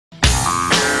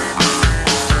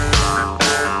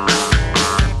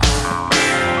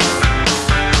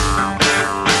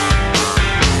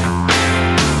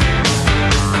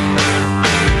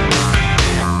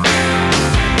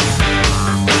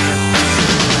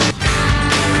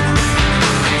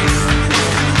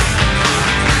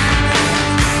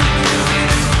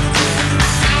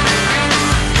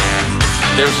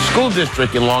There's a school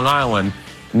district in Long Island,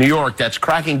 New York, that's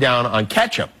cracking down on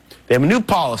ketchup. They have a new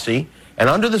policy, and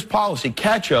under this policy,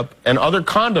 ketchup and other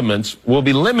condiments will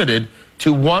be limited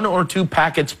to 1 or 2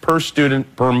 packets per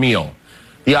student per meal.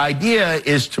 The idea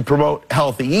is to promote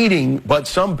healthy eating, but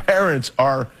some parents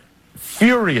are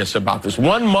furious about this.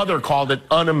 One mother called it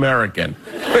un-American.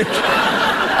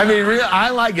 I mean, really, I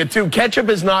like it too. Ketchup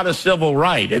is not a civil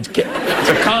right. It's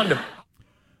a condiment.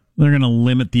 They're going to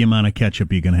limit the amount of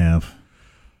ketchup you can have.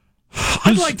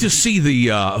 I'd like to see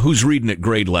the who's reading at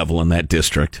grade level in that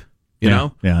district. You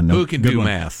know? Yeah, no, who can do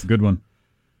math. Good one.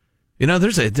 You know,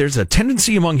 there's a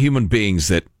tendency among human beings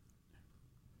that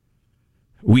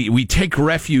we take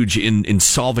refuge in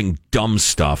solving dumb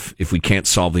stuff if we can't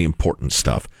solve the important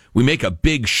stuff. We make a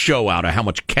big show out of how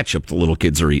much ketchup the little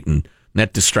kids are eating, and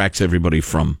that distracts everybody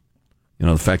from,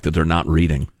 the fact that they're not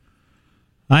reading.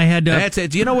 I had That's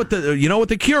it. You know what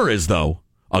the cure is, though?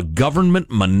 A government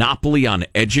monopoly on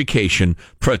education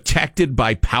protected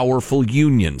by powerful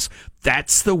unions.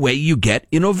 That's the way you get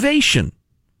innovation.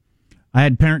 I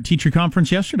had parent-teacher conference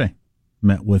yesterday.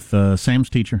 Met with Sam's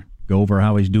teacher. Go over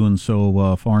how he's doing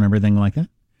so far and everything like that.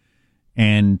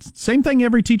 And same thing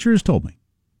every teacher has told me.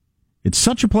 It's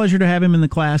such a pleasure to have him in the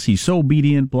class. He's so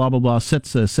obedient, blah, blah, blah,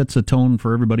 sets a tone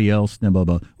for everybody else, blah, blah,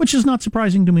 blah, which is not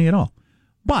surprising to me at all.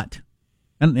 But,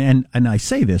 and I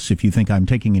say this if you think I'm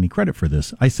taking any credit for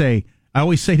this, I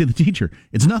always say to the teacher,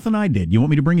 it's nothing I did. You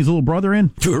want me to bring his little brother in?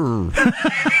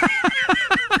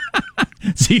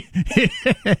 See,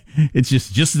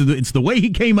 it's the way he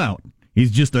came out.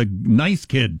 He's just a nice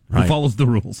kid who follows the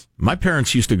rules. My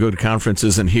parents used to go to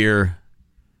conferences and hear,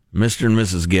 Mr. and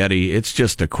Mrs. Getty, it's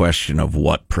just a question of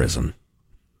what prison.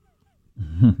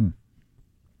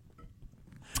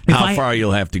 How far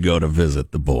you'll have to go to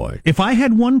visit the boy. If I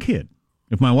had one kid,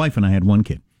 if my wife and I had one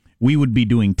kid, we would be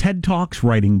doing TED Talks,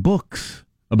 writing books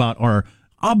about our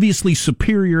obviously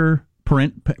superior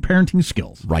parenting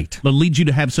skills. Right. That leads you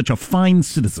to have such a fine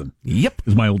citizen. Yep.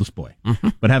 Is my oldest boy. Mm-hmm.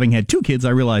 But having had 2 kids,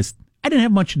 I realized I didn't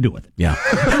have much to do with it. Yeah.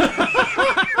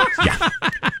 Yeah.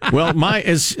 Well,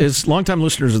 as longtime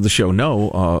listeners of the show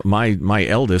know, my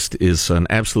eldest is an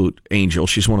absolute angel.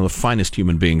 She's one of the finest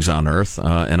human beings on earth,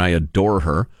 and I adore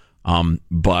her.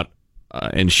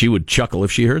 And she would chuckle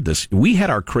if she heard this. We had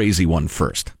our crazy one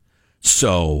first,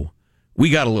 so we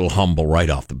got a little humble right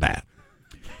off the bat.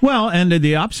 Well, and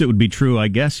the opposite would be true, I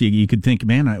guess. You could think,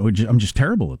 man, I'm just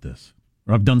terrible at this.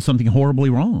 Or I've done something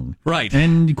horribly wrong. Right.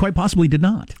 And you quite possibly did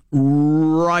not.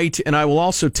 Right. And I will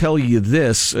also tell you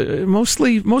this,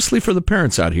 mostly for the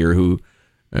parents out here who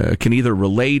can either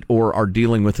relate or are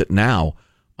dealing with it now.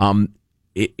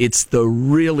 It's the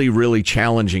really, really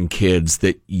challenging kids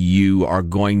that you are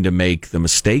going to make the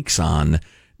mistakes on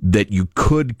that you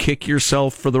could kick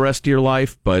yourself for the rest of your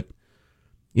life, but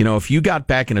if you got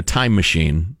back in a time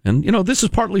machine, and, this is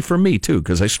partly for me, too,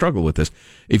 because I struggle with this.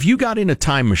 If you got in a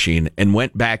time machine and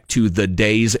went back to the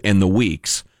days and the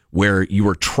weeks where you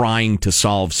were trying to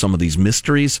solve some of these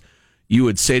mysteries, you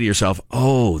would say to yourself,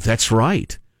 oh, that's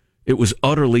right. It was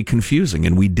utterly confusing,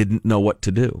 and we didn't know what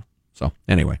to do. So,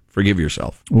 anyway, forgive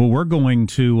yourself. Well, we're going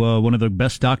to one of the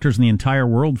best doctors in the entire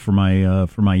world for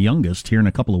my youngest here in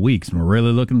a couple of weeks, and we're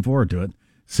really looking forward to it.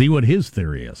 See what his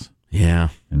theory is. Yeah.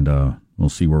 And, we'll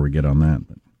see where we get on that.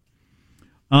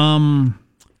 But,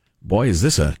 boy, is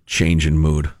this a change in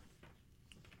mood.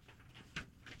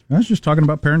 I was just talking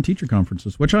about parent-teacher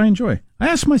conferences, which I enjoy. I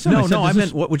asked my son. I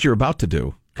meant what you're about to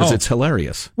do, because it's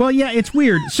hilarious. Well, yeah, it's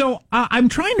weird. So I'm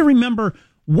trying to remember,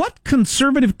 what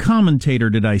conservative commentator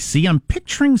did I see? I'm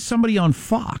picturing somebody on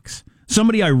Fox,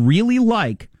 somebody I really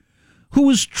like, who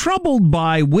was troubled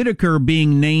by Whitaker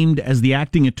being named as the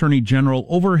acting attorney general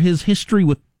over his history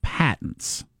with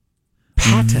patents.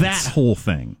 That whole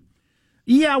thing.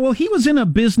 Yeah, well, he was in a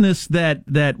business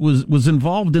that was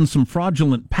involved in some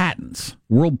fraudulent patents.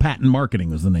 World Patent Marketing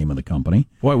was the name of the company.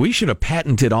 Boy, we should have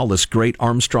patented all this great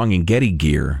Armstrong and Getty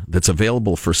gear that's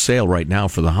available for sale right now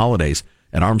for the holidays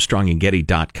at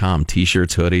ArmstrongandGetty.com.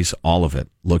 T-shirts, hoodies, all of it.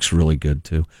 Looks really good,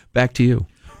 too. Back to you.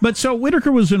 But so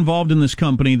Whitaker was involved in this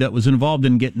company that was involved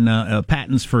in getting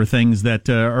patents for things that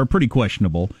are pretty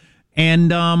questionable.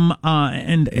 And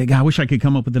I wish I could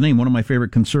come up with the name. One of my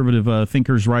favorite conservative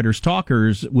thinkers, writers,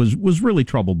 talkers was really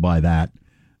troubled by that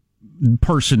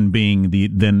person being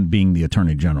the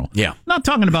attorney general. Yeah, not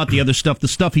talking about the other stuff, the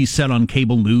stuff he said on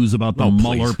cable news about the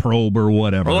Mueller probe or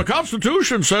whatever. Well, the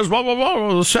Constitution says blah blah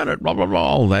blah. The Senate blah blah blah.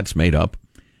 All that's made up.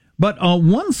 But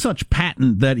one such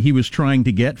patent that he was trying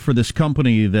to get for this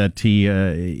company that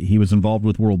he was involved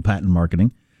with, World Patent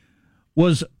Marketing,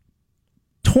 was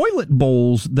toilet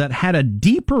bowls that had a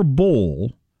deeper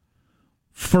bowl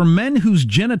for men whose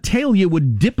genitalia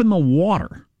would dip in the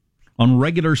water on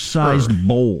regular-sized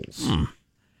bowls.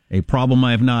 A problem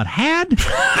I have not had.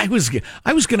 I was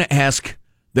going to ask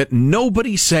that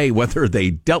nobody say whether they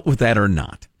dealt with that or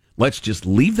not. Let's just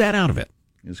leave that out of it.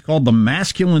 It's called the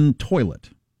masculine toilet.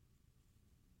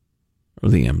 Or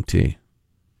the MT.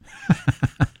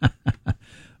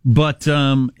 But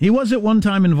he was at one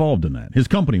time involved in that. His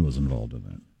company was involved in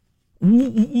that.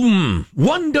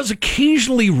 One does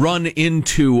occasionally run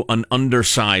into an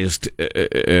undersized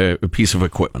piece of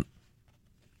equipment.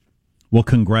 Well,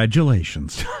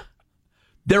 congratulations.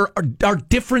 There are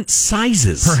different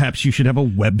sizes. Perhaps you should have a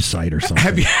website or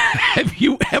something. Have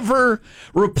you ever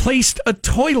replaced a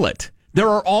toilet? There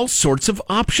are all sorts of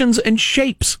options and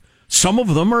shapes. Some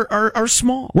of them are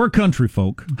small. We're country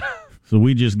folk, so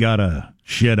we just got a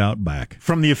shed out back.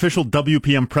 From the official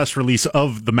WPM press release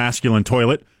of the masculine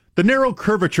toilet, the narrow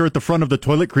curvature at the front of the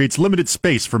toilet creates limited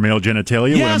space for male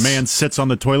genitalia. When a man sits on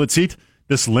the toilet seat,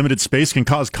 this limited space can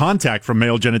cause contact from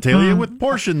male genitalia with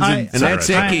portions. And that's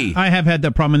icky. I have had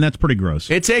that problem, and that's pretty gross.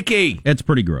 It's icky. It's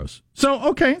pretty gross.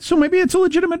 So maybe it's a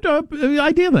legitimate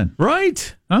idea then.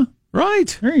 Right. Huh?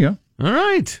 Right. There you go. All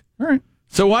right. All right.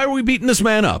 So why are we beating this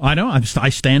man up? I know. I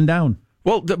stand down.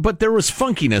 Well, but there was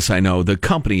funkiness, I know. The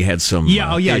company had some issues.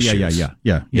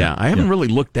 Yeah, I haven't really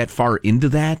looked that far into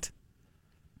that.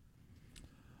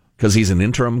 Because he's an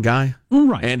interim guy.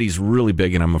 Right. And he's really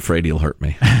big, and I'm afraid he'll hurt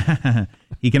me.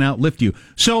 He can outlift you.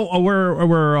 So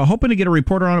we're hoping to get a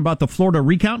reporter on about the Florida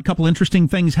recount. A couple interesting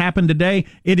things happened today.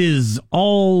 It is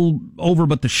all over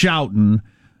but the shouting.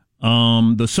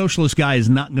 The socialist guy is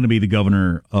not going to be the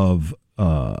governor of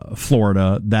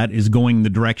Florida. That is going the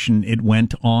direction it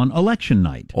went on election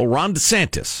night. Oh, Ron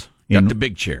DeSantis got the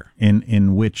big chair.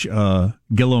 In which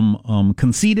Gillum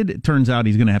conceded. It turns out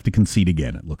he's going to have to concede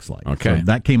again, it looks like. Okay. So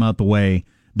that came out the way.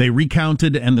 They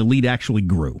recounted, and the lead actually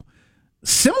grew.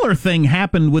 Similar thing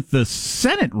happened with the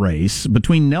Senate race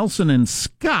between Nelson and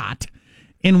Scott,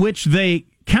 in which they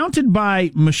counted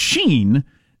by machine,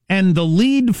 and the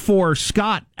lead for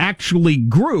Scott actually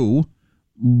grew,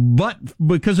 but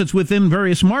because it's within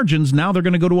various margins, now they're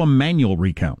going to go to a manual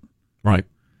recount. Right.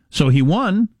 So he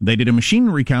won. They did a machine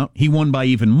recount. He won by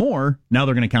even more. Now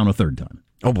they're going to count a third time.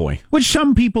 Oh, boy. Which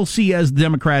some people see as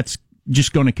Democrats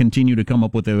just going to continue to come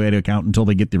up with a way to count until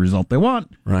they get the result they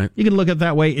want. Right. You can look at it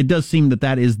that way. It does seem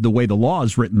that is the way the law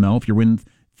is written, though, if you're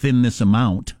within this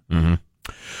amount. Mm-hmm.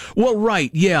 Well,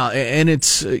 right, yeah, and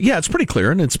it's pretty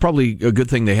clear, and it's probably a good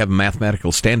thing they have a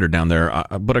mathematical standard down there.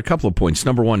 But a couple of points.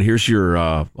 Number one, here's your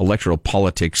electoral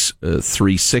politics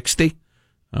 360.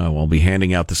 We'll be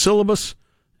handing out the syllabus,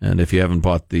 and if you haven't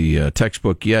bought the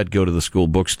textbook yet, go to the school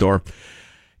bookstore.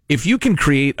 If you can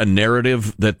create a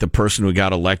narrative that the person who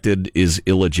got elected is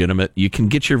illegitimate, you can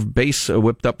get your base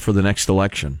whipped up for the next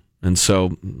election. And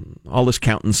so all this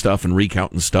counting stuff and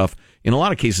recounting stuff, in a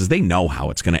lot of cases, they know how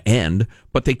it's going to end,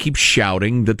 but they keep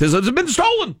shouting that this has been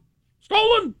stolen.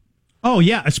 Stolen. Oh,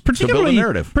 yeah. It's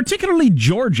particularly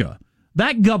Georgia.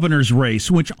 That governor's race,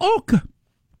 which all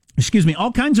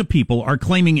kinds of people are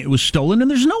claiming it was stolen, and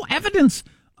there's no evidence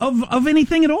of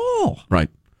anything at all. Right.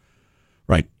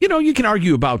 Right. You know, you can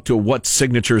argue about what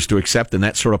signatures to accept and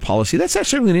that sort of policy. That's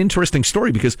actually an interesting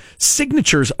story because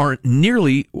signatures aren't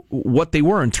nearly what they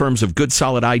were in terms of good,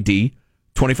 solid ID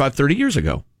 25, 30 years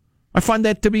ago. I find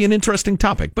that to be an interesting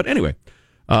topic. But anyway,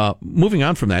 moving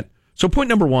on from that. So point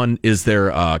number one is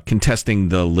they're contesting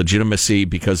the legitimacy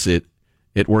because it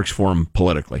works for them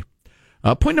politically.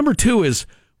 Point number two is,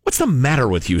 what's the matter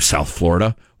with you, South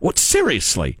Florida?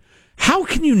 Seriously? How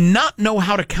can you not know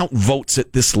how to count votes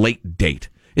at this late date?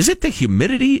 Is it the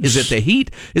humidity? Is it the heat?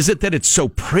 Is it that it's so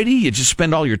pretty? You just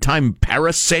spend all your time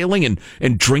parasailing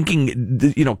and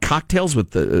drinking, cocktails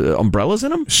with the umbrellas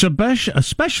in them?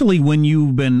 Especially when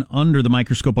you've been under the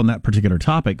microscope on that particular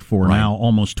topic for now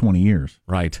almost 20 years.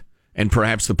 Right. And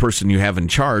perhaps the person you have in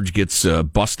charge gets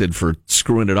busted for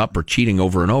screwing it up or cheating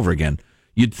over and over again.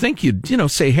 You'd think you'd,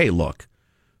 say, hey, look,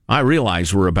 I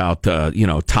realize we're about,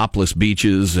 topless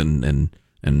beaches and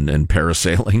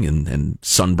parasailing and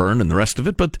sunburn and the rest of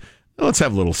it, but let's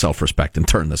have a little self-respect and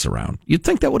turn this around. You'd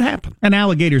think that would happen. And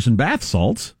alligators and bath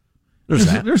salts.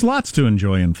 There's lots to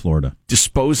enjoy in Florida.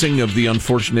 Disposing of the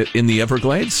unfortunate in the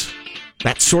Everglades,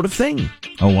 that sort of thing.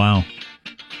 Oh, wow.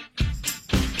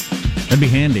 That'd be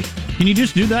handy. Can you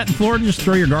just do that in Florida? Just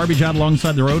throw your garbage out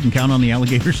alongside the road and count on the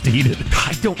alligators to eat it?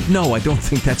 I don't know. I don't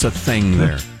think that's a thing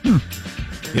there.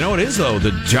 You know what it is, though?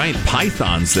 The giant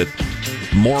pythons that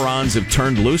morons have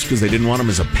turned loose because they didn't want them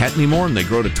as a pet anymore, and they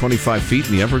grow to 25 feet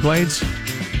in the Everglades.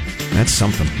 That's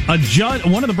something.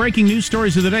 One of the breaking news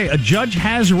stories of the day, a judge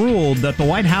has ruled that the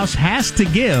White House has to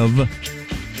give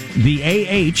the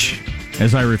AH,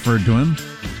 as I referred to him,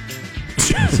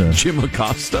 Jim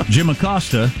Acosta. Jim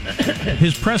Acosta,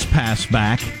 his press pass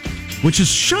back, which is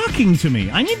shocking to me.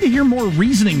 I need to hear more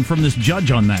reasoning from this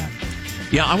judge on that.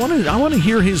 Yeah, I want to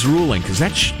hear his ruling, because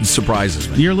that surprises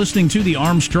me. You're listening to the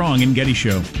Armstrong and Getty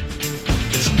Show.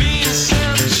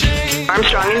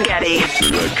 Armstrong and Getty.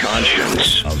 The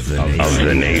conscience of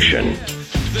the nation.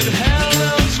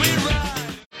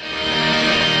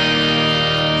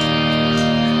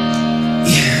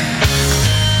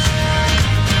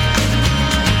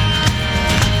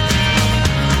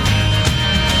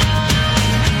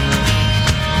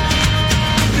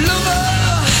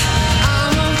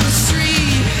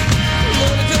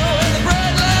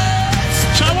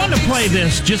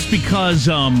 This just because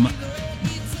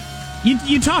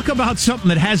you talk about something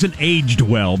that hasn't aged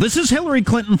well. This is Hillary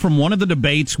Clinton from one of the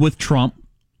debates with Trump.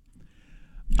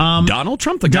 Donald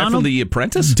Trump, the guy from The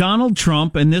Apprentice? Donald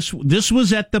Trump, and this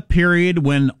was at the period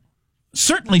when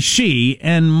certainly she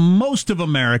and most of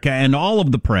America and all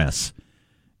of the press,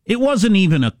 it wasn't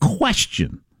even a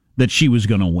question that she was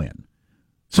going to win.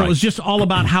 So It was just all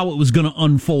about how it was going to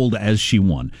unfold as she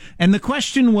won. And the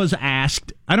question was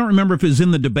asked, I don't remember if it was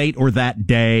in the debate or that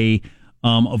day,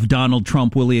 of Donald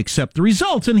Trump, will he accept the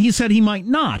results? And he said he might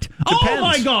not. Depends. Oh,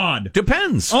 my God.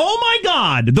 Depends. Oh, my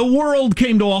God. The world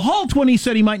came to a halt when he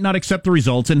said he might not accept the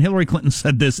results, and Hillary Clinton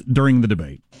said this during the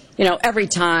debate. You know, every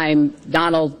time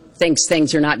Donald thinks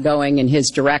things are not going in his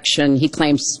direction, he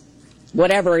claims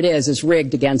whatever it is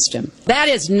rigged against him. That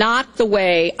is not the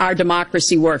way our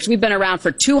democracy works. We've been around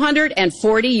for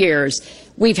 240 years.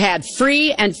 We've had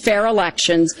free and fair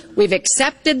elections. We've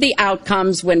accepted the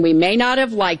outcomes when we may not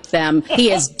have liked them.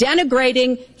 He is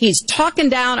denigrating. He's talking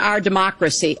down our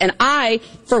democracy. And I,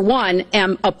 for one,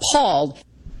 am appalled.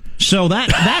 So that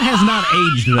has not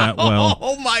aged that well.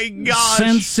 Oh my gosh!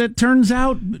 Since it turns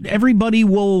out everybody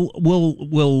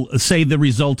will say the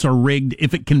results are rigged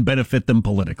if it can benefit them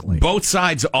politically. Both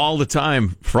sides all the time.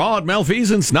 Fraud,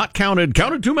 malfeasance, not counted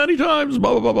too many times.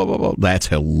 Blah blah blah blah blah. That's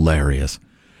hilarious.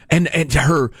 And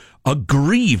her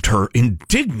aggrieved, her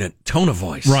indignant tone of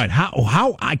voice. Right?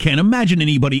 How I can't imagine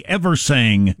anybody ever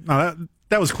saying.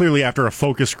 That was clearly after a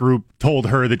focus group told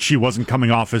her that she wasn't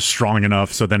coming off as strong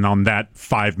enough. So then on that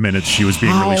 5 minutes, she was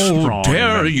being really strong. How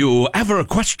dare you ever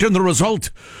question the result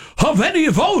of any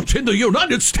vote in the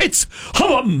United States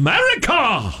of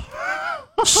America?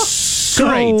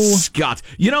 Great Scott.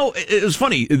 You know, it was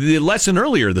funny. The lesson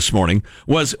earlier this morning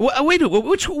was,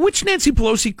 which Nancy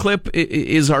Pelosi clip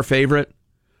is our favorite?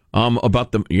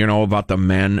 About the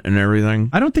men and everything.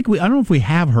 I don't know if we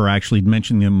have her actually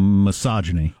mentioning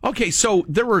misogyny. Okay, so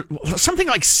there were something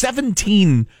like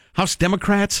 17 House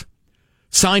Democrats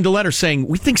signed a letter saying,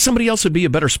 we think somebody else would be a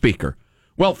better speaker.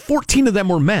 Well, 14 of them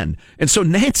were men. And so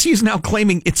Nancy is now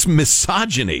claiming it's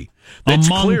misogyny. That's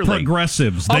among clearly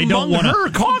progressives. They don't want her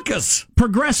caucus.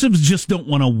 Progressives just don't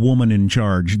want a woman in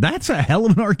charge. That's a hell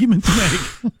of an argument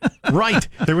to make. Right.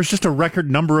 There was just a record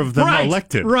number of them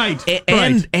elected. Right.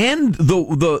 And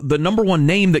the number one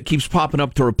name that keeps popping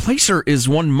up to replace her is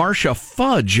one Marcia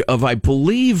Fudge of, I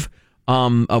believe,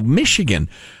 of Michigan.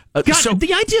 God, so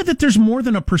the idea that there's more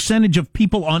than a percentage of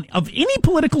people of any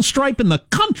political stripe in the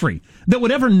country that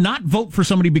would ever not vote for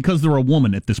somebody because they're a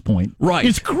woman at this point, right,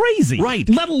 is crazy. Right.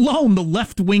 Let alone the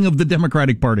left wing of the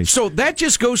Democratic Party. So that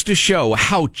just goes to show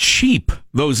how cheap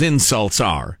those insults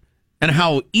are and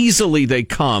how easily they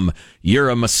come. You're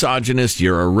a misogynist,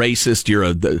 you're a racist, you're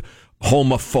a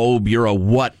homophobe, you're a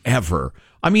whatever.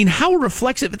 I mean, how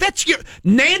reflexive. That's your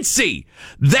Nancy.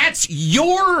 That's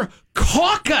your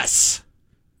caucus.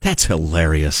 That's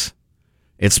hilarious.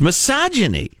 It's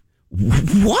misogyny.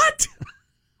 What?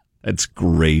 That's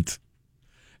great.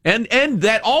 And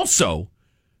that also,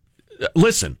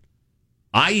 listen,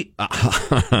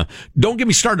 don't get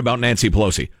me started about Nancy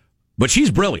Pelosi, but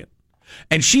she's brilliant.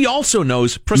 And she also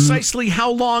knows precisely how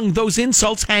long those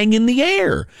insults hang in the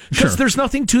air, because there's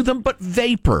nothing to them but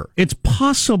vapor. It's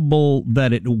possible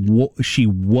that she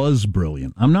was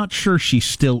brilliant. I'm not sure she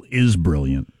still is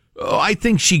brilliant. Oh, I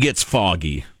think she gets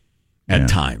foggy at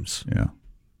times. Yeah.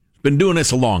 Been doing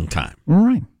this a long time. All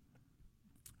right.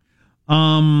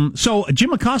 So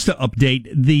Jim Acosta update,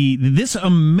 this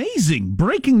amazing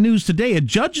breaking news today. A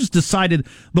judge has decided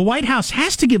the White House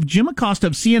has to give Jim Acosta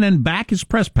of CNN back his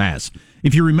press pass.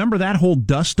 If you remember that whole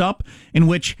dust up in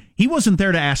which he wasn't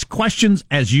there to ask questions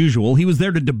as usual. He was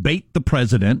there to debate the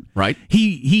president. Right.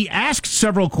 He asked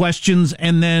several questions,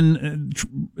 and then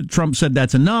Trump said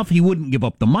that's enough. He wouldn't give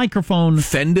up the microphone.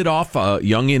 Fended off a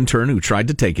young intern who tried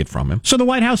to take it from him. So the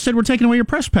White House said, we're taking away your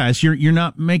press pass. You're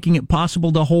not making it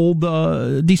possible to hold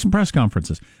decent press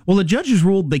conferences. Well, the judges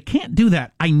ruled they can't do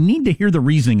that. I need to hear the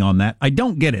reasoning on that. I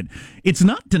don't get it. It's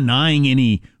not denying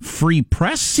any free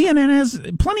press. CNN has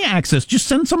plenty of access. Just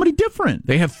send somebody different.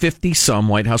 They have 50-some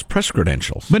White House press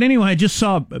credentials. But anyway, I just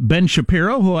saw Ben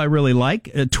Shapiro, who I really like,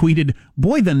 tweeted,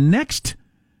 boy, the next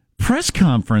press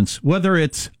conference, whether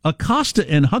it's Acosta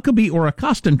and Huckabee or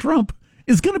Acosta and Trump,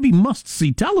 is going to be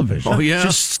must-see television. Oh, yeah.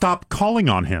 Just stop calling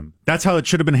on him. That's how it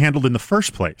should have been handled in the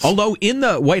first place. Although in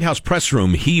the White House press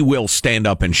room, he will stand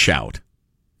up and shout.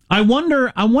 I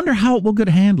wonder how it will get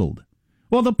handled.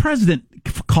 Well, the president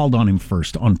called on him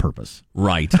first on purpose.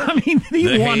 Right. I mean,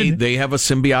 they have a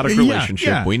symbiotic relationship.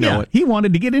 Yeah, we know it. He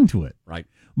wanted to get into it. Right.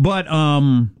 But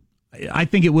I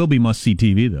think it will be must-see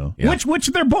TV, though, yeah. which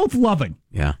they're both loving.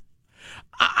 Yeah.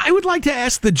 I would like to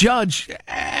ask the judge,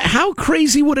 how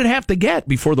crazy would it have to get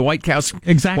before the White House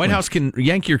can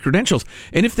yank your credentials?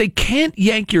 And if they can't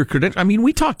yank your credentials, I mean,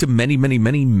 we talk to many, many,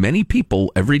 many, many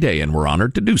people every day, and we're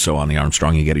honored to do so on the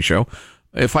Armstrong and Getty Show.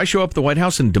 If I show up at the White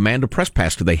House and demand a press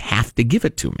pass, do they have to give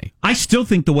it to me? I still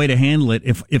think the way to handle it,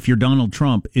 if you're Donald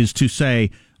Trump, is to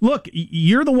say, look,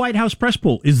 you're the White House press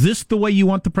pool. Is this the way you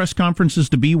want the press conferences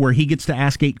to be, where he gets to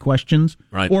ask 8 questions?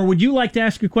 Right. Or would you like to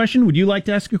ask a question? Would you like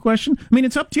to ask a question? I mean,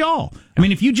 it's up to y'all. I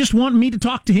mean, if you just want me to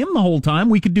talk to him the whole time,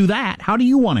 we could do that. How do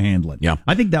you want to handle it? Yeah.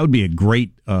 I think that would be a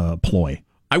great ploy.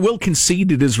 I will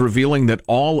concede it is revealing that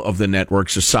all of the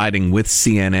networks are siding with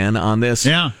CNN on this.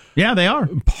 Yeah, they are.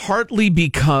 Partly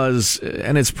because,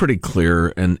 and it's pretty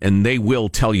clear, and they will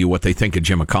tell you what they think of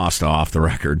Jim Acosta off the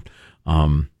record.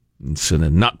 It's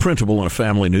not printable in a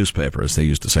family newspaper, as they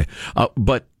used to say.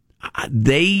 But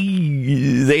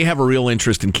they have a real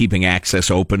interest in keeping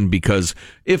access open, because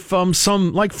if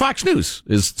some, like Fox News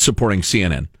is supporting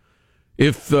CNN,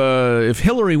 if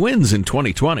Hillary wins in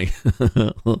 2020,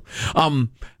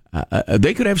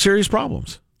 they could have serious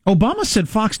problems. Obama said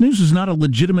Fox News is not a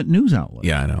legitimate news outlet.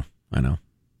 Yeah, I know.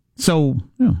 So,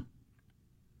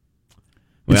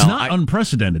 it's not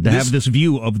unprecedented to have this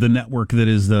view of the network that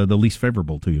is the least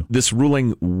favorable to you. This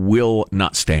ruling will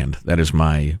not stand. That is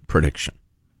my prediction.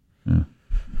 Yeah.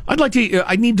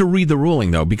 I need to read the ruling,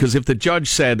 though, because if the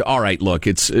judge said, all right, look,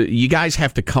 it's you guys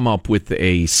have to come up with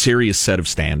a serious set of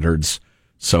standards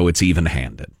so it's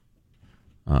even-handed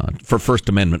for First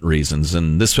Amendment reasons,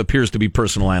 and this appears to be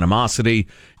personal animosity.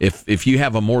 If you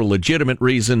have a more legitimate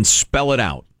reason, spell it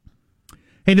out.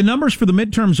 Hey, the numbers for the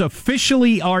midterms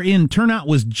officially are in. Turnout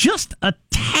was just a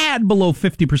tad below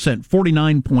 50%,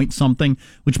 49 point something,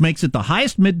 which makes it the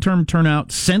highest midterm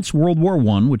turnout since World War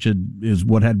I, which is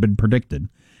what had been predicted.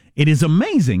 It is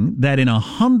amazing that in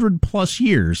 100+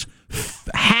 years,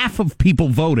 half of people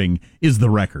voting is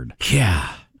the record.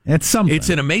 Yeah. It's something. It's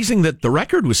amazing that the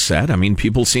record was set. I mean,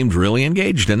 people seemed really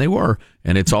engaged, and they were.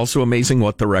 And it's also amazing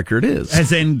what the record is.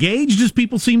 As engaged as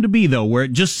people seem to be, though, where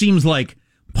it just seems like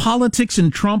politics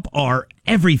and Trump are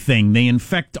everything. They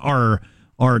infect our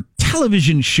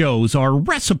television shows, our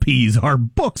recipes, our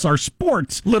books, our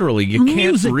sports. Literally, you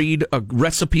can't read a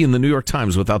recipe in the New York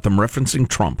Times without them referencing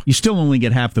Trump. You still only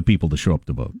get half the people to show up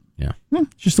to vote. Yeah.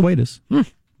 It's just the way it is. What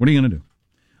are you going to do?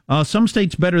 Some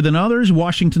states better than others.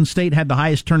 Washington State had the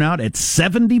highest turnout at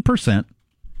 70%.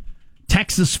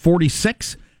 Texas,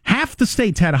 46%. Half the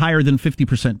states had higher than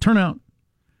 50% turnout.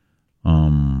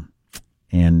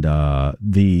 And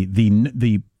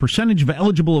the percentage of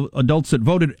eligible adults that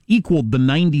voted equaled the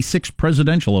 96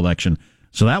 presidential election.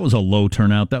 So that was a low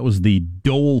turnout. That was the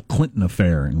Dole-Clinton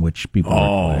affair in which people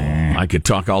I could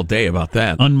talk all day about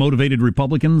that. Unmotivated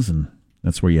Republicans, and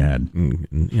that's where you had.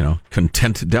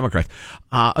 Content Democrats.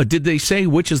 Did they say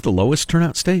which is the lowest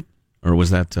turnout state? Or was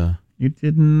that... It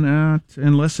didn't,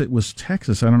 unless it was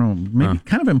Texas. I don't know. Maybe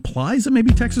kind of implies that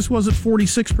maybe Texas was at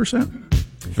 46%.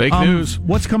 Fake news.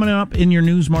 What's coming up in your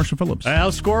news, Marshall Phillips?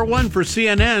 Well, score one for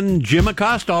CNN. Jim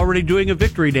Acosta already doing a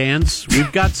victory dance.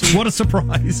 We've got some. What a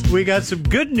surprise! We got some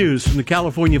good news from the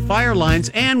California fire lines,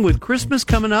 and with Christmas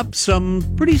coming up,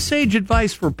 some pretty sage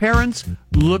advice for parents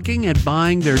looking at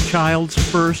buying their child's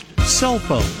first cell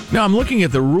phone. Now, I'm looking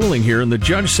at the ruling here, and the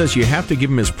judge says you have to give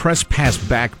him his press pass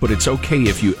back, but it's okay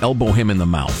if you elbow him in the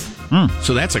mouth.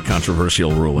 So that's a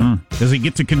controversial ruling. Does he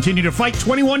get to continue to fight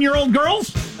 21-year-old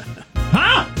girls?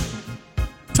 Huh?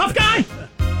 Tough guy.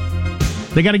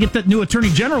 They got to get that new attorney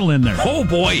general in there. Oh,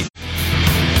 boy.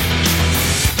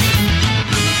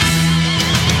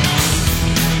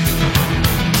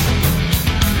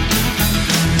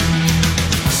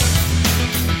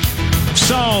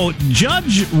 So, So,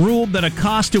 judge ruled that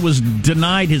Acosta was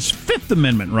denied his Fifth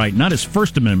Amendment right, not his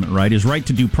First Amendment right, his right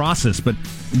to due process. But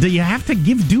do you have to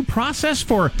give due process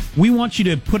for, we want you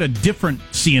to put a different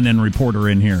CNN reporter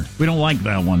in here? We don't like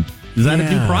that one. Is that a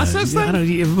due process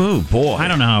thing? Oh, boy. I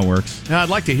don't know how it works. I'd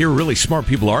like to hear really smart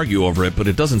people argue over it, but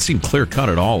it doesn't seem clear-cut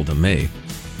at all to me.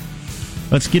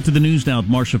 Let's get to the news now with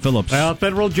Marcia Phillips. Well, a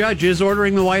federal judge is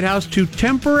ordering the White House to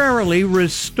temporarily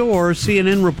restore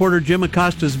CNN reporter Jim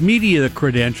Acosta's media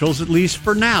credentials, at least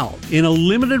for now. In a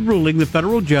limited ruling, the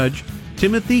federal judge,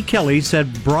 Timothy Kelly,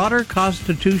 said broader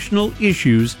constitutional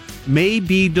issues may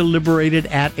be deliberated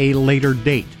at a later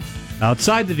date.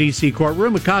 Outside the D.C.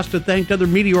 courtroom, Acosta thanked other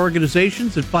media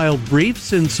organizations that filed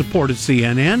briefs in support of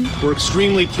CNN. We're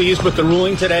extremely pleased with the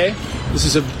ruling today. This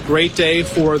is a great day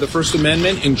for the First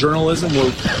Amendment in journalism. We're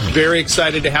very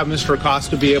excited to have Mr.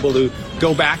 Acosta be able to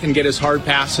go back and get his hard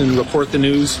pass and report the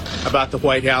news about the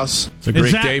White House. It's a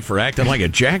great day for acting like a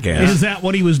jackass. Is that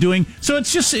what he was doing? So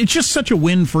it's just such a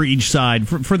win for each side.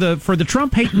 For the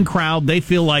Trump hating crowd, they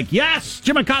feel like, yes,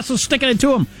 Jim Acosta's sticking it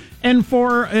to him. And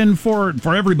for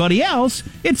everybody else,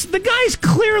 it's the guy's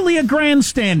clearly a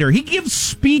grandstander. He gives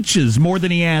speeches more than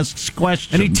he asks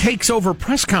questions. And he takes over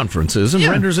press conferences and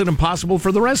renders it impossible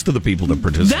for the rest of the people to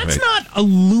participate.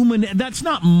 That's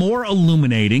not more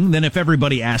illuminating than if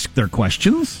everybody asked their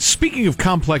questions. Speaking of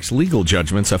complex legal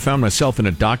judgments, I found myself in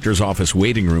a doctor's office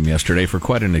waiting room yesterday for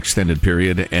quite an extended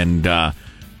period and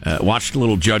watched a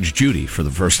little Judge Judy for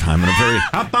the first time in a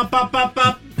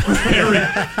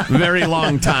very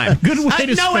long time. Good way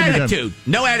to no attitude.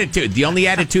 No attitude. The only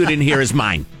attitude in here is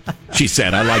mine, she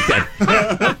said. I like that.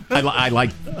 I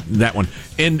like that one.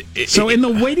 And so in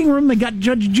the waiting room, they got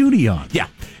Judge Judy on. Yeah.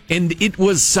 And it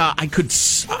was, I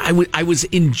was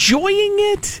enjoying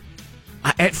it.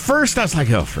 At first, I was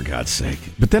like, oh, for God's sake.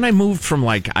 But then I moved from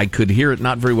I could hear it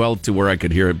not very well to where I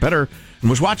could hear it better. And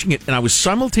was watching it, and I was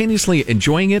simultaneously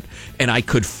enjoying it, and I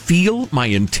could feel my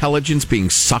intelligence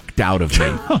being sucked out of me.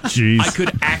 Oh, jeez. I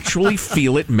could actually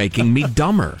feel it making me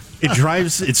dumber.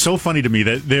 It's so funny to me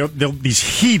that they're these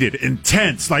heated,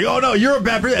 intense, like, oh no, you're a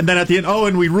bad person, and then at the end, oh,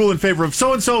 and we rule in favor of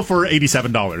so-and-so for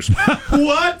 $87.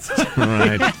 What?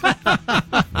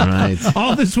 Right.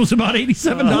 All this was about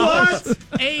 $87. What?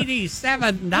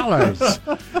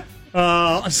 $87.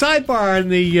 A sidebar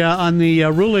on the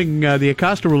ruling, the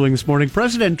Acosta ruling this morning.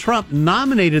 President Trump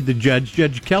nominated the judge,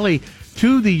 Judge Kelly,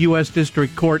 to the U.S.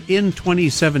 District Court in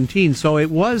 2017. So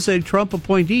it was a Trump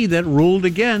appointee that ruled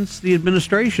against the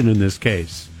administration in this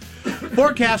case.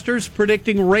 Forecasters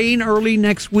predicting rain early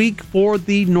next week for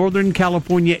the Northern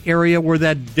California area where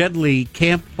that deadly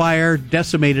campfire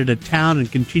decimated a town and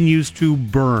continues to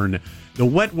burn. The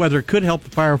wet weather could help the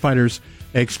firefighters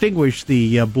extinguish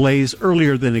the blaze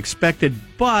earlier than expected,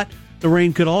 but the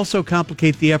rain could also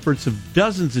complicate the efforts of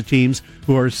dozens of teams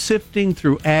who are sifting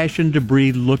through ash and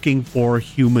debris looking for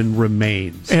human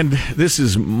remains. And this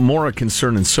is more a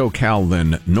concern in SoCal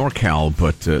than NorCal,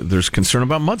 but there's concern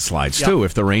about mudslides, too,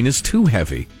 if the rain is too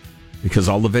heavy, because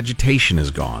all the vegetation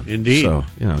is gone. Indeed. So,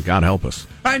 God help us.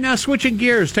 All right, now switching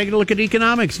gears, taking a look at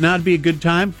economics. Now would be a good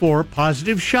time for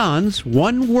Positive Sean's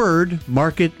one-word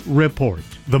market report.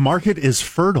 The market is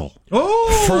fertile.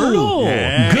 Oh, fertile.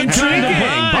 Yeah. Good time to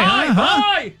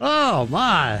buy. Oh,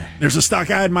 my. There's a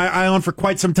stock I had my eye on for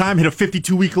quite some time, hit a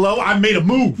 52-week low. I made a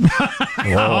move.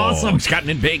 Awesome. It's gotten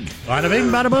in big. Bada bing,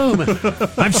 bada boom.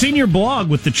 I've seen your blog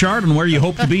with the chart on where you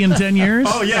hope to be in 10 years.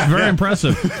 Oh, yeah. Very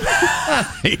impressive.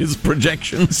 His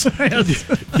projections.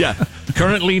 Yeah.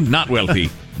 Currently not wealthy.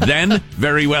 Then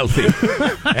very wealthy.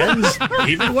 And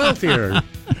even wealthier.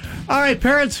 All right,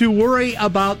 parents who worry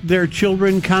about their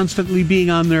children constantly being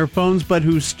on their phones, but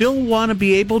who still want to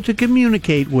be able to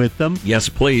communicate with them. Yes,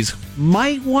 please.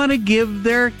 Might want to give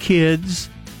their kids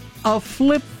a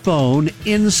flip phone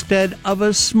instead of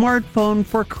a smartphone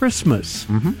for Christmas.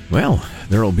 Mm-hmm. Well,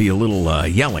 there'll be a little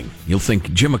yelling. You'll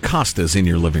think Jim Acosta's in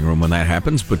your living room when that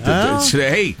happens, but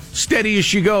hey, steady as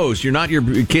she goes. You're not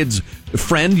your kid's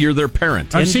friend, you're their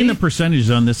parent. I've seen the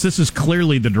percentages on this. This is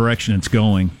clearly the direction it's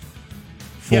going.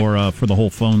 For the whole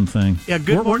phone thing. Yeah,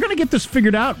 we're going to get this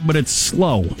figured out, but it's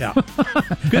slow. Yeah.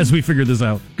 As we figure this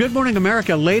out. Good Morning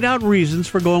America laid out reasons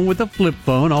for going with a flip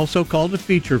phone, also called a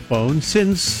feature phone,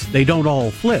 since they don't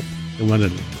all flip. I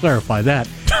wanted to clarify that.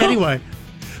 Anyway,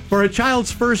 for a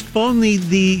child's first phone,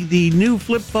 the new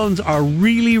flip phones are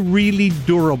really, really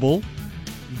durable.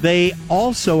 They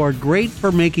also are great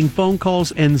for making phone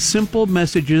calls, and simple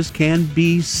messages can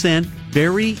be sent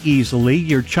very easily.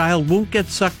 Your child won't get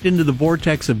sucked into the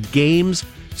vortex of games,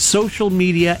 social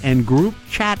media, and group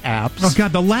chat apps. Oh,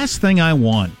 God, the last thing I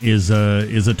want is a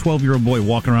 12-year-old boy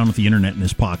walking around with the internet in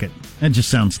his pocket. That just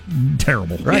sounds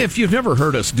terrible. Right? If you've never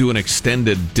heard us do an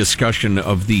extended discussion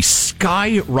of the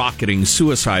skyrocketing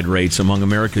suicide rates among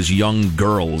America's young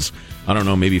girls, I don't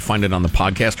know, maybe find it on the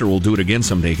podcast or we'll do it again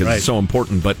someday because it's so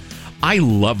important. But I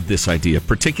love this idea,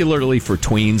 particularly for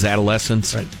tweens,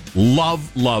 adolescents. Right.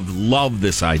 Love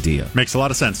this idea. Makes a lot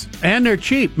of sense. And they're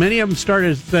cheap. Many of them start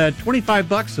as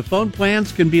 $25. The phone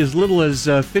plans can be as little as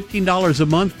 $15 a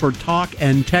month for talk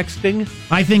and texting.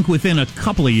 I think within a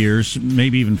couple of years,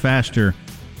 maybe even faster,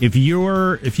 if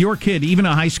your kid, even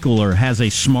a high schooler, has a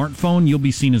smartphone, you'll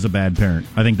be seen as a bad parent.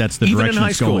 I think that's the even direction in high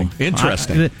it's school. going.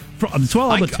 Interesting. That's what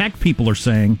all the tech people are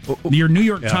saying. Your New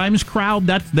York Times crowd,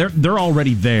 they're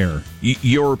already there.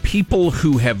 Your people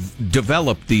who have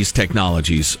developed these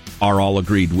technologies are all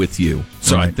agreed with you.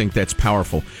 So I think that's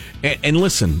powerful. And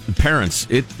listen, parents,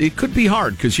 it could be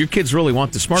hard because your kids really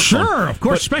want the smartphone. Sure, of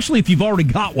course, especially if you've already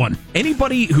got one.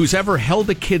 Anybody who's ever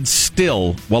held a kid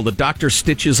still while the doctor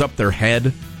stitches up their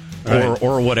head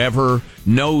or whatever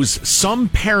knows some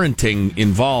parenting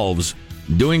involves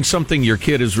doing something your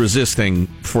kid is resisting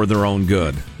for their own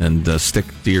good, and stick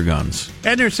to your guns.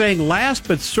 And they're saying last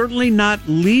but certainly not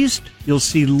least, you'll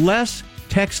see less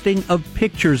texting of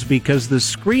pictures because the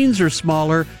screens are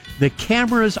smaller, the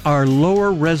cameras are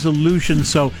lower resolution,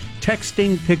 so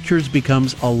texting pictures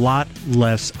becomes a lot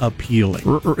less appealing.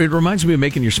 It reminds me of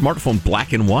making your smartphone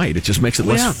black and white. It just makes it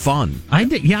less fun.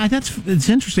 It's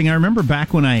interesting. I remember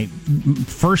back when I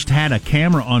first had a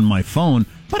camera on my phone,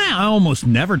 but I almost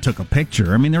never took a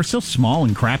picture. I mean, they're so small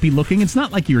and crappy looking. It's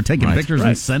not like you were taking pictures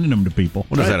and sending them to people.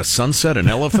 What is that, a sunset, an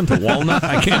elephant, a walnut?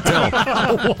 I can't tell.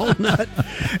 A walnut.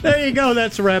 There you go.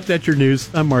 That's a wrap. That's your news.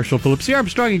 I'm Marshall Phillips. The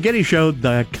Armstrong and Getty Show,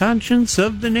 the conscience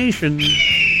of the nation.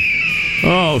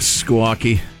 Oh,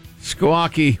 Squawky.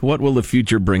 Squawky, what will the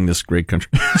future bring this great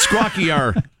country? Squawky,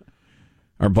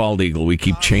 our bald eagle we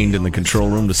keep chained in the control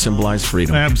room to symbolize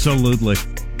freedom. Absolutely.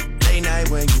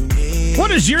 What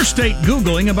is your state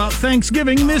Googling about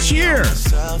Thanksgiving this year?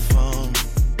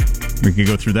 We could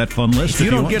go through that fun list. If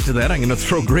you don't get to that, I'm going to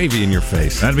throw gravy in your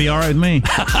face. That'd be all right with me.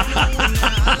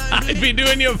 I'd be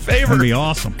doing you a favor. That'd be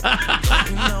awesome.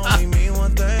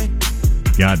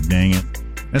 God dang it.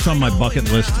 That's on my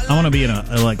bucket list. I want to be in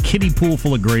a kiddie pool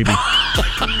full of gravy.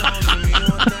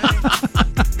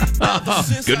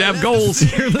 Good to have goals.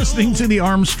 You're listening to the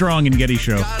Armstrong and Getty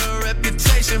Show.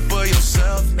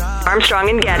 Armstrong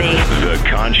and Getty. The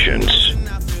conscience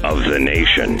of the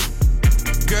nation.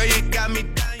 Girl, you got me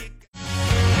down.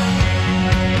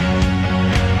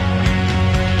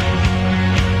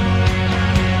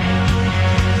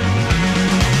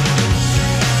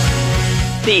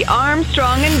 The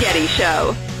Armstrong and Getty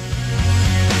Show.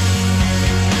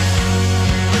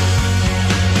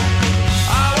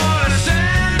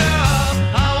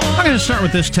 I'm going to start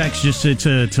with this text. Just it's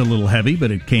a little heavy,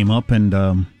 but it came up, and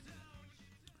I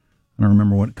don't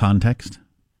remember what context.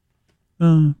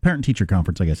 Parent-teacher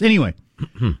conference, I guess. Anyway,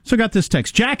 so I got this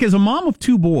text. Jack, as a mom of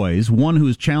two boys, one who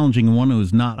is challenging and one who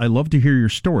is not, I love to hear your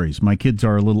stories. My kids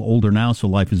are a little older now, so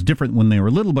life is different when they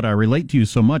were little, but I relate to you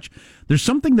so much. There's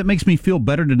something that makes me feel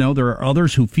better to know there are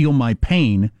others who feel my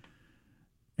pain,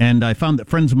 and I found that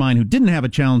friends of mine who didn't have a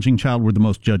challenging child were the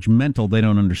most judgmental. They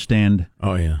don't understand,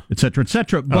 et cetera, et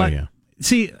cetera. But,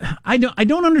 see, I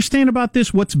don't understand about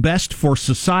this, what's best for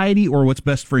society or what's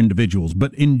best for individuals.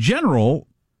 But in general,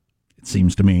 it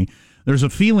seems to me, there's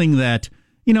a feeling that,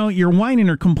 you're whining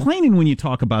or complaining when you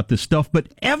talk about this stuff,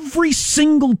 but every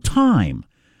single time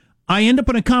I end up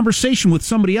in a conversation with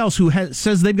somebody else who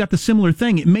says they've got the similar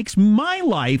thing, it makes my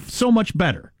life so much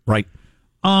better. Right.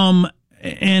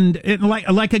 And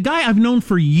like a guy I've known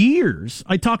for years,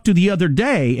 I talked to the other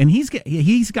day, and he's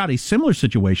got a similar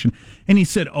situation, and he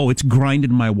said, it's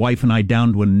grinding my wife and I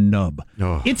down to a nub.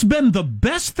 Oh. It's been the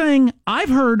best thing I've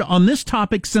heard on this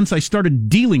topic since I started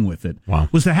dealing with it,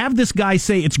 was to have this guy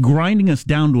say it's grinding us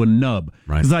down to a nub.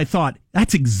 Because I thought,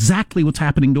 that's exactly what's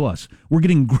happening to us. We're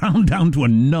getting ground down to a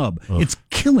nub. Ugh. It's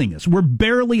killing us. We're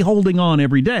barely holding on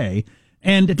every day.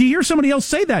 And to hear somebody else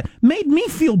say that made me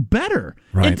feel better.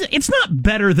 Right. It's not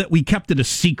better that we kept it a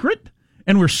secret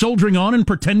and we're soldiering on and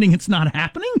pretending it's not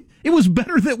happening. It was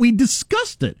better that we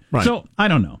discussed it. Right. So, I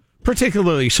don't know.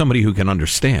 Particularly somebody who can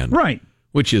understand. Right.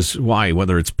 Which is why,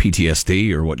 whether it's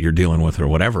PTSD or what you're dealing with or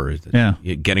whatever,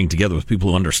 getting together with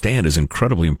people who understand is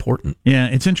incredibly important. Yeah,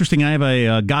 it's interesting. I have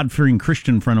a God-fearing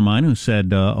Christian friend of mine who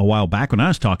said a while back when I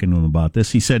was talking to him about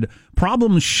this, he said,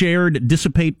 problems shared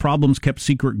dissipate, problems kept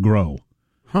secret grow.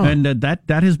 And that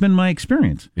has been my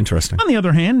experience. Interesting. On the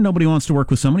other hand, nobody wants to work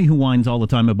with somebody who whines all the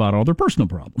time about all their personal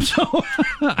problems. So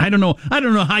I don't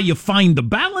know how you find the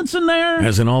balance in there.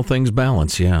 As in all things,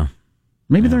 balance. Yeah.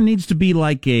 Maybe there needs to be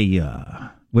like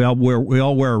a we all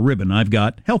wear a ribbon. I've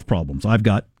got health problems. I've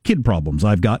got kid problems.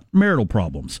 I've got marital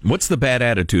problems. What's the bad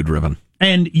attitude ribbon?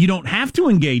 And you don't have to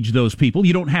engage those people.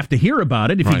 You don't have to hear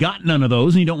about it if you got none of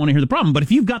those and you don't want to hear the problem. But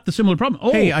if you've got the similar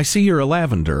problem, hey, I see you're a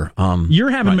lavender. You're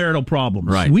having marital problems.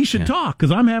 Right. We should talk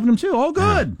because I'm having them too. Oh,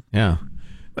 good. Yeah.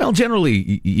 Well,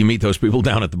 generally, you meet those people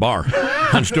down at the bar,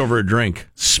 hunched over a drink.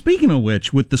 Speaking of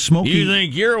which, with the smoky... You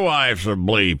think your wife's a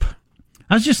bleep.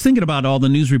 I was just thinking about all the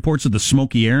news reports of the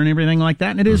smoky air and everything like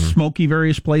that, and it is smoky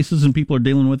various places, and people are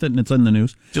dealing with it, and it's in the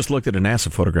news. Just looked at a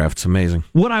NASA photograph. It's amazing.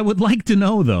 What I would like to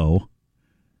know, though,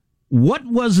 what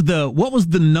was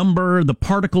the number, the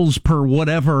particles per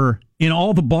whatever in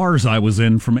all the bars I was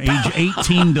in from age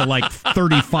 18 to like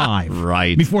 35?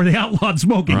 Right. Before they outlawed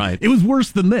smoking. Right. It was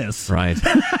worse than this. Right.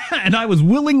 And I was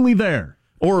willingly there.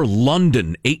 Or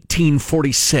London,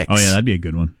 1846. Oh, yeah, that'd be a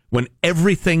good one. When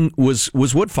everything was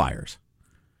wood fires.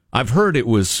 I've heard it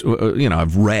was,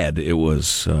 I've read it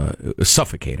was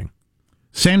suffocating.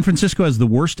 San Francisco has the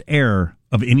worst air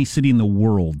of any city in the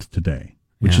world today,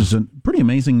 which is a pretty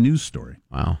amazing news story.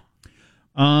 Wow.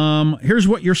 Here's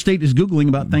what your state is Googling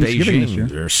about Thanksgiving Beijing, this year.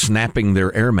 They're snapping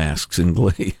their air masks in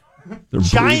glee. They're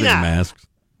breathing masks.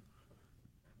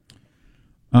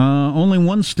 Only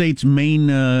one state's main.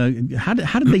 How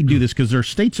did they do this? Because their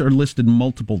states are listed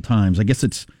multiple times. I guess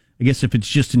if it's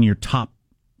just in your top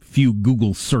few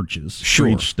Google searches for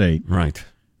each state. Right.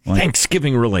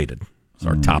 Thanksgiving related is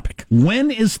our topic.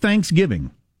 When is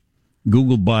Thanksgiving?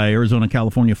 Googled by Arizona,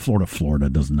 California, Florida. Florida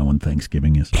doesn't know when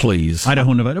Thanksgiving is. Please.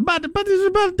 Idaho, Nevada. But there's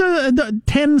about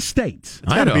 10 states.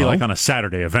 It's got to be like on a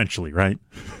Saturday eventually, right?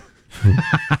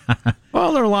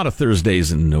 Well, there are a lot of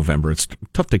Thursdays in November. It's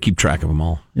tough to keep track of them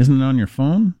all. Isn't it on your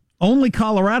phone? Only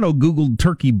Colorado Googled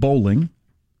turkey bowling.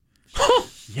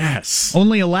 Yes.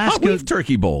 Only Alaska. We've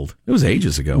turkey bowled. It was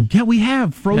ages ago. Yeah, we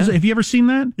have. Frozen. Yeah. Have you ever seen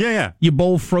that? Yeah. You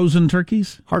bowl frozen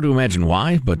turkeys? Hard to imagine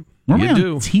why, but you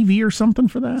do. On TV or something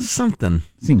for that? Something.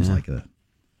 Sounds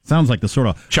like the sort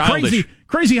of childish,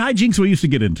 crazy hijinks we used to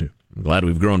get into. I'm glad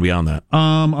we've grown beyond that.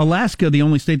 Alaska, the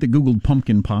only state that Googled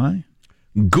pumpkin pie.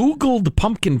 Googled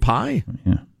pumpkin pie?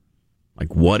 Yeah.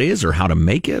 Like what is or how to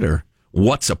make it or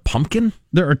what's a pumpkin?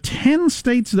 There are 10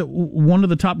 states that one of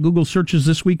the top Google searches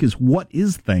this week is what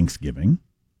is Thanksgiving?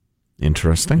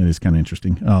 Interesting. It is kind of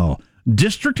interesting. Oh,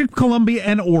 District of Columbia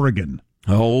and Oregon.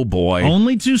 Oh, boy.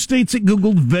 Only 2 states that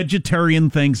Googled vegetarian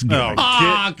Thanksgiving.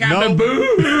 Nope.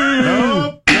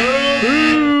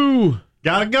 Boo.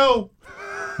 Gotta go.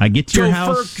 I get to your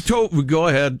house. Go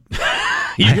ahead.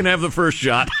 You can have the first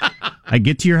shot. I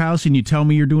get to your house and you tell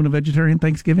me you're doing a vegetarian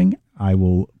Thanksgiving. I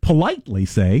will politely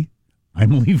say,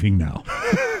 I'm leaving now.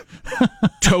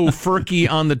 Tofurkey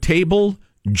on the table,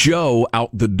 Joe out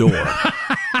the door.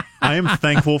 I am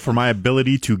thankful for my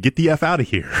ability to get the F out of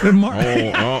here.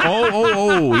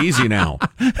 Easy now.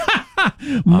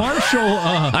 Marshall.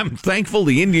 I'm thankful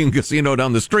the Indian casino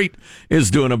down the street is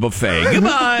doing a buffet.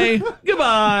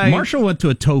 Goodbye. Marshall went to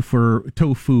a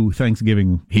tofu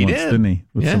Thanksgiving didn't he?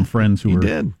 With some friends who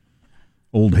were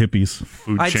old hippies.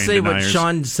 I'd say what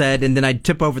Sean said, and then I'd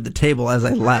tip over the table as I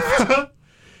left.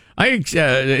 I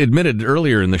admitted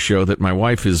earlier in the show that my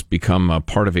wife has become a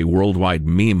part of a worldwide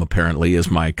meme, apparently, as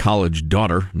my college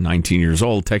daughter, 19 years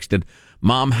old, texted,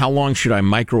 "Mom, how long should I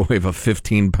microwave a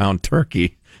 15-pound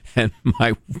turkey?" And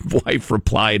my wife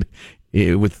replied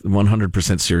with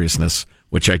 100% seriousness,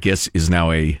 which I guess is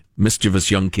now a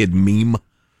mischievous young kid meme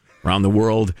around the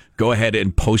world. Go ahead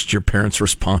and post your parents'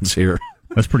 response here.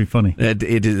 That's pretty funny.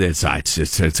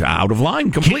 It's out of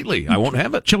line completely. I won't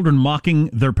have it. Children mocking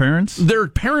their parents? Their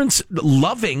parents'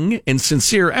 loving and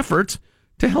sincere effort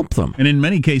to help them. And in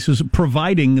many cases,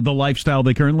 providing the lifestyle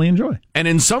they currently enjoy. And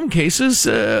in some cases,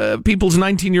 people's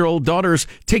 19-year-old daughters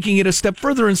taking it a step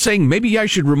further and saying, maybe I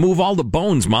should remove all the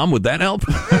bones, Mom. Would that help?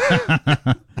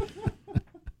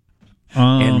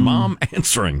 And Mom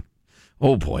answering,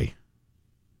 oh, boy.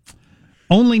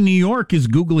 Only New York is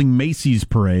Googling Macy's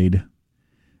parade.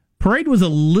 Parade was a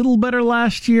little better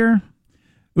last year.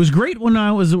 It was great when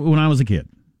I was a kid.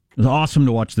 It was awesome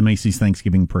to watch the Macy's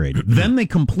Thanksgiving parade. Then they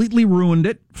completely ruined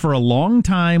it for a long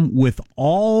time with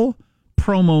all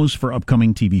promos for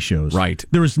upcoming TV shows. Right.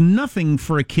 There was nothing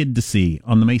for a kid to see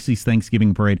on the Macy's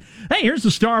Thanksgiving parade. Hey, here's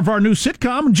the star of our new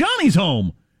sitcom, Johnny's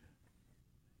home.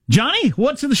 Johnny,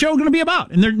 what's the show going to be about?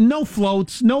 And there are no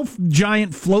floats, no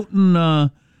giant floating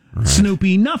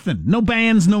Snoopy, nothing. No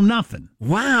bands, no nothing.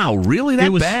 Wow, really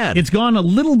that bad? It's gone a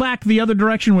little back the other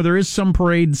direction where there is some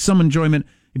parade, some enjoyment.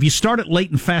 if you start it late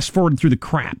and fast forward through the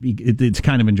crap, it's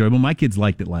kind of enjoyable. My kids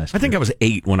liked it last year. I think I was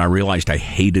 8 when I realized I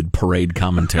hated parade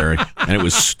commentary, and it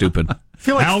was stupid. I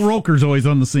feel like Al Roker's always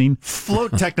on the scene.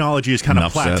 Float technology has kind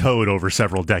of plateaued over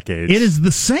several decades. It is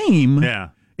the same. Yeah.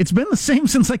 It's been the same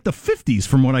since like the 50s,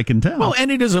 from what I can tell. Well,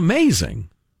 and it is amazing,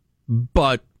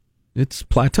 but it's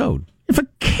plateaued. If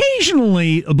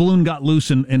occasionally a balloon got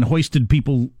loose and hoisted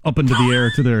people up into the air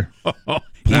to their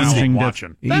plunging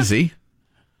watching. Easy.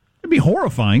 It'd be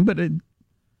horrifying, but I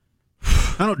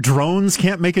don't know. Drones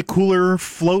can't make a cooler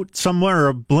float somewhere.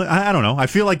 I don't know. I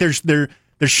feel like there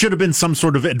should have been some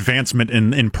sort of advancement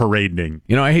in parading.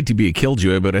 You know, I hate to be a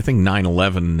killjoy, but I think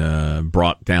 9/11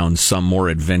 brought down some more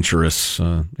adventurous,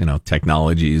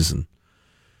 technologies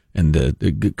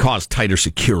and caused tighter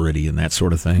security and that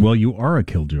sort of thing. Well, you are a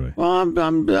killjoy. Well,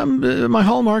 my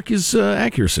hallmark is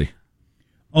accuracy.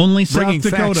 Only Bringing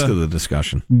South Dakota. Facts to the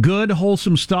discussion. Good,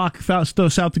 wholesome stock, South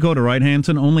Dakota, right,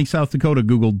 Hanson? Only South Dakota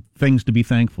Googled things to be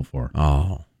thankful for.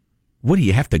 Oh. What, do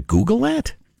you have to Google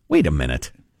that? Wait a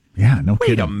minute. Yeah, no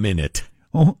kidding. Wait a minute.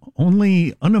 Oh,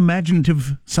 only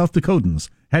unimaginative South Dakotans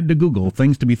had to Google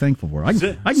things to be thankful for. I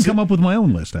can come up with my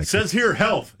own list, actually. Says here,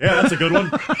 health. Yeah, that's a good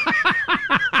one.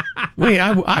 Wait,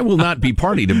 I will not be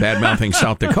party to bad-mouthing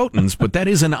South Dakotans, but that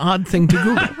is an odd thing to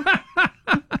Google.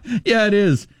 Yeah, it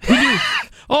is.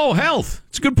 Oh, health.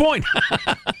 It's a good point.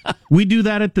 We do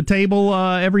that at the table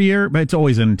every year, but it's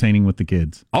always entertaining with the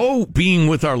kids. Oh, being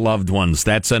with our loved ones.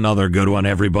 That's another good one,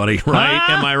 everybody. Right?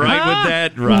 Am I right with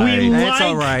that? Right. That's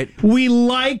all right. We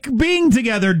like being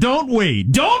together, don't we?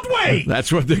 Don't we?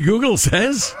 That's what the Google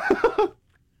says.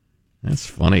 That's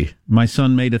funny. My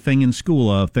son made a thing in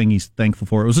school, a thing he's thankful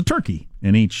for. It was a turkey,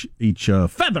 and each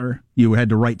feather, you had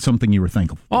to write something you were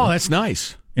thankful for. Oh, that's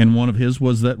nice. And one of his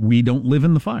was that we don't live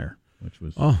in the fire, which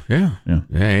was yeah,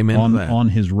 amen to that. On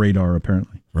his radar,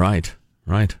 apparently. Right.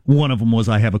 One of them was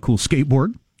I have a cool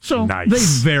skateboard. So nice. They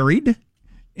varied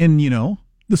in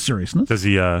the seriousness. Does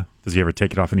he ever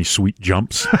take it off any sweet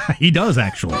jumps? He does,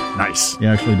 actually. Nice. He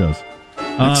actually does.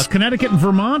 Connecticut and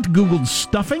Vermont Googled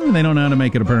stuffing. They don't know how to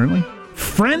make it, apparently.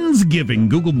 Friendsgiving,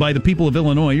 Googled by the people of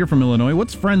Illinois. You're from Illinois.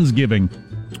 What's Friendsgiving?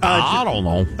 I don't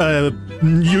know.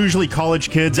 Usually college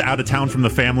kids out of town from the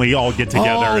family all get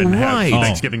together and have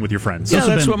Thanksgiving with your friends. Yeah,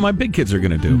 that's what my big kids are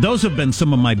going to do. Those have been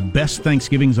some of my best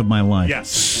Thanksgivings of my life. Yes.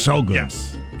 So good.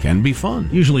 Yes. Can be fun.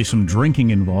 Usually some drinking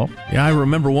involved. Yeah, I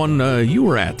remember one you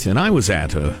were at and I was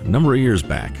at a number of years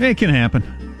back. It can happen.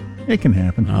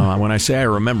 When I say I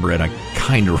remember it, I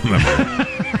kind of remember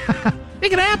it. It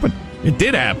can happen. It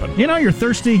did happen. You're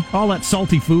thirsty, all that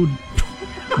salty food.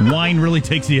 Wine really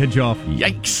takes the edge off.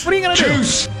 Yikes. What are you going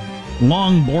to do?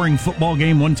 Long, boring football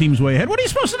game, one team's way ahead. What are you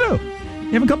supposed to do?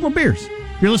 You have a couple of beers.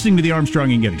 You're listening to the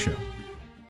Armstrong and Getty Show.